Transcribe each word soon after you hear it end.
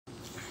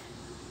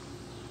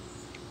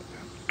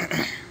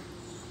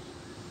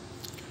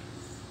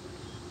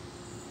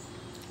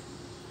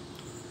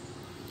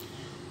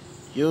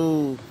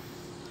Yo,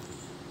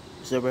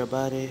 what's up,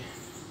 everybody?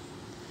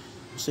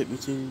 What's up,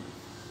 YouTube?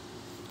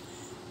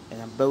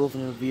 And I'm back with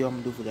another video I'm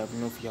gonna do for the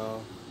afternoon for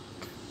y'all.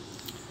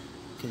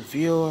 Cause the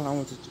video I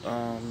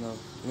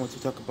want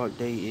to talk about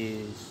today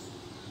is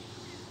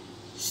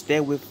stay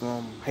away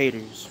from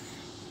haters.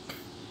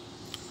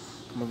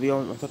 My video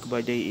I'm gonna talk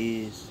about today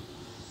is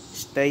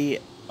stay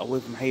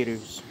away from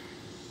haters.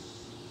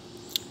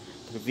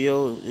 The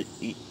video,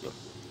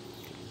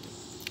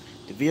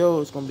 the video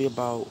is gonna be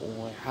about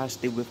on how to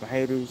stay away from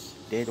haters.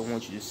 They don't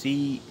want you to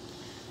see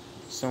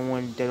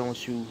someone that don't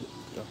want you.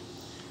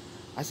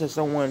 I said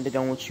someone that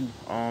don't want you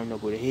go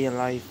to head in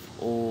life,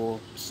 or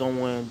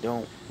someone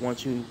don't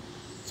want you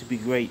to be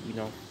great.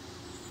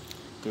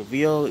 The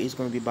video is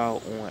gonna be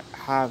about on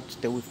how to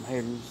stay away from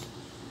haters.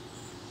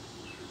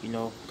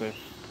 Okay.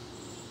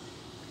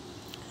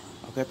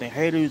 I think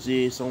haters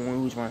is someone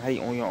who's trying to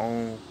hate on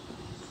your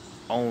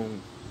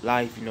own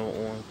life.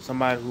 On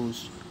somebody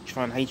who's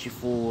trying to hate you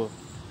for.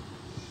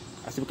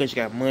 I said because you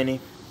got money,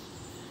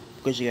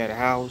 because you got a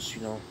house.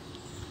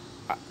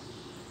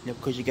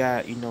 Because you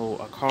got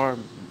a car.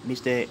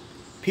 Means that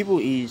people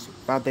is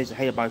five things to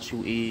hate about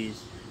you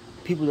is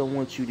people don't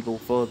want you to go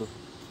further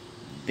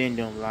than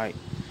them. Like,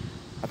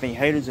 I think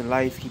haters in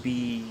life can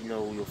be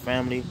your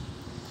family,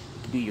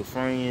 can be your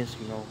friends.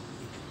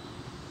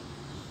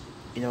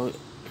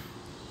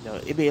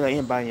 It be like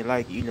anybody in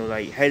life.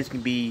 Like haters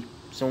can be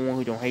someone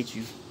who don't hate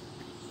you,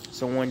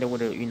 someone that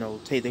would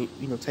take the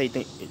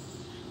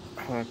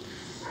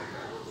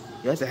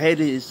that's a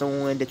hater is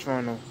someone that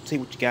trying to take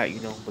what you got.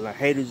 But like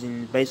haters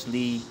in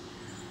basically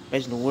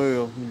the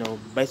world,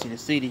 basically the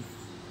city,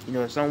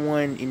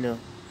 someone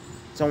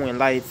someone in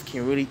life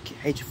can really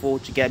hate you for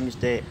what you got. Means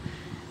that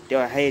they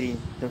are hating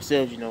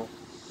themselves.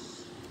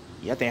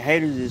 I think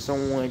haters is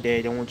someone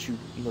that don't want you,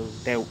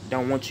 that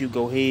don't want you to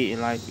go ahead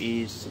in life.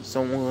 Is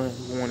someone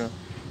who wanna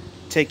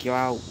take you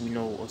out,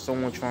 or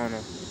someone trying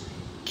to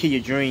kill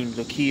your dreams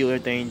or kill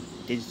everything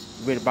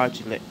that's read about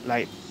you.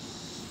 Like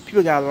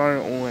people gotta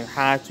learn on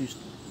how to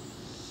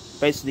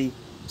basically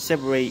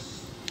separate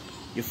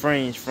your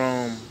friends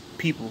from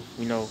people,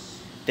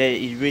 that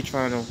is really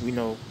trying to,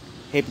 help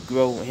you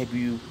grow and help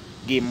you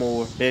get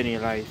more better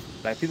in life.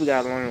 Like people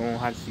gotta learn on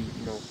how to,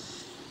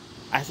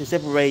 I should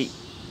separate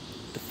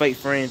the fake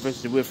friends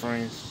versus the real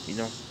friends.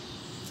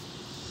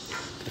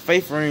 The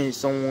fake friend is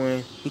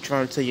someone who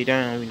trying to tear you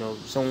down,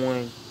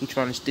 someone who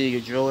trying to steal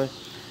your joy,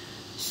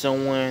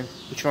 someone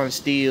who trying to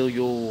steal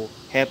your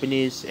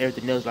happiness,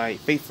 everything else. Like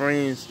fake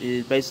friends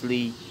is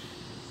basically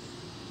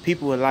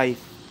people in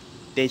life,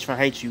 they try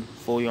to hate you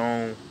for your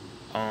own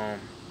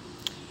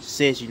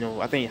success.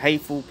 I think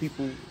hateful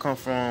people come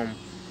from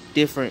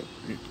different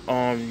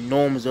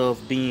norms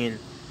of being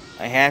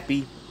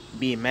happy,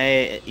 being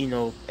mad,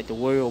 at the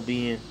world,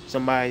 being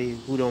somebody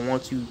who don't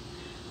want you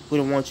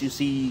to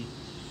see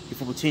your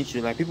full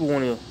potential. Like people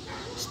want to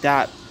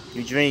stop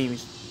your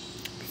dreams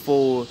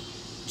before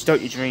you start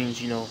your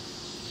dreams.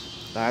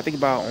 Like I think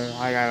about on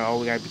how I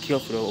always gotta be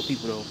careful though, of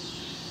people though.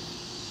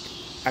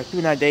 Like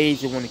people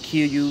nowadays, they want to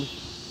kill you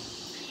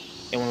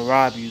and want to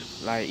rob you.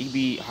 Like it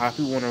be how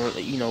people want to,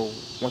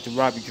 want to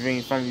rob your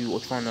dreams from you or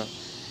trying to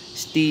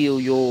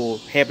steal your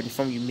happiness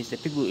from you. Means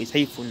that people is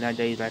hateful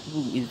nowadays. Like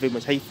people is very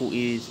much hateful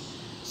is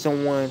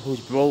someone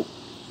who's broke,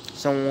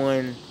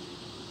 someone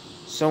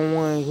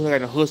who got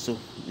to hustle.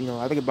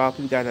 I think about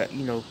people gotta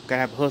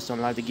have a hustle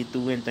in life to get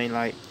through anything.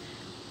 Like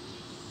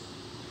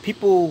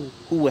people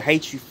who would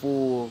hate you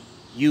for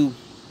you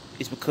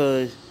is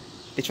because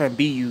they trying to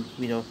be you.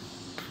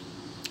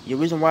 The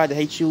reason why they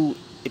hate you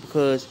is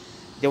because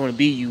they want to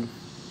be you.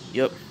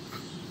 Yep.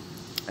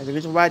 And the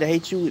reason why they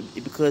hate you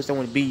is because they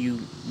want to be you.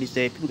 Means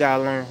that people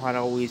gotta learn how to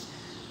always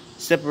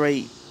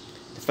separate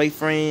the fake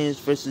friends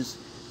versus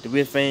the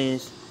real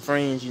friends,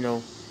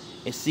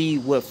 and see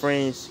what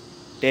friends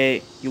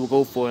that you will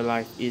go for in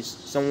life. Is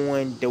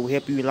someone that will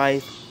help you in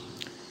life,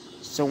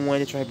 someone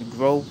that try to help you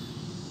grow,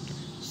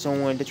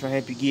 someone that try to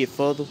help you get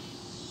further.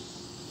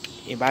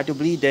 And I do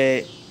believe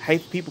that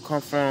hateful people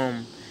come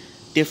from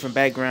different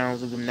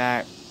backgrounds of them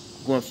not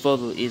going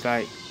further. Is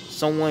like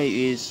someone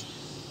is,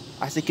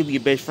 I say, could be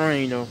your best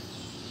friend.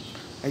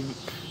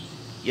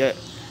 Yeah,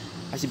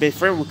 I say best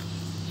friend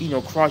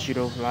will cross you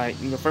though. Like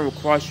friend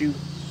will cross you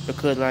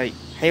because like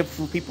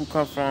hateful people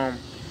come from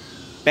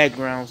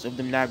backgrounds of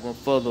them not going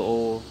further,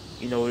 or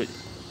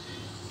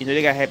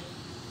they got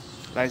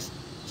like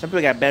some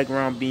people got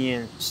background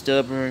being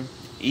stubborn,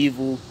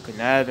 evil,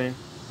 conniving,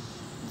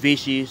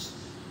 vicious.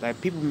 Like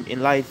people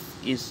in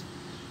life is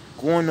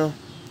going to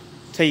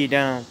tear you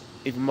down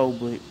even more.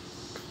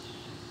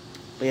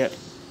 But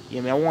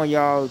yeah, man, I want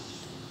y'all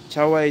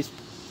to always,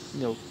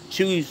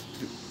 choose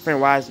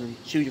friend wisely.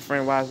 Choose your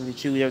friend wisely.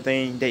 Choose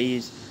everything that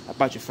is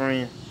about your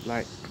friend.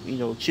 Like,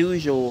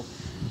 choose your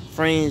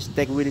friends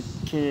that really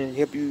can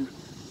help you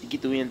to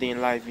get through anything in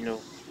life.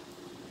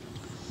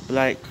 But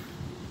like,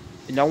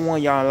 I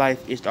want y'all in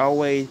life is to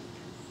always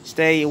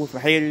stay away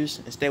from haters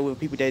and stay with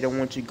people that don't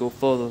want you to go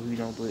further.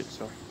 But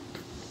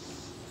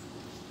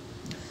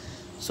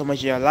so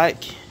much y'all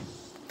like,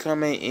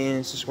 comment,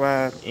 and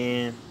subscribe,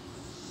 and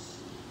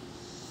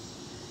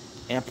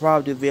and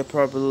probably will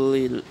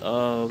probably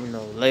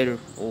later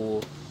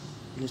or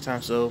this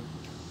time. So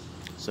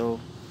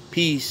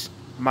peace.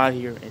 I'm out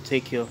here and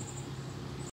take care.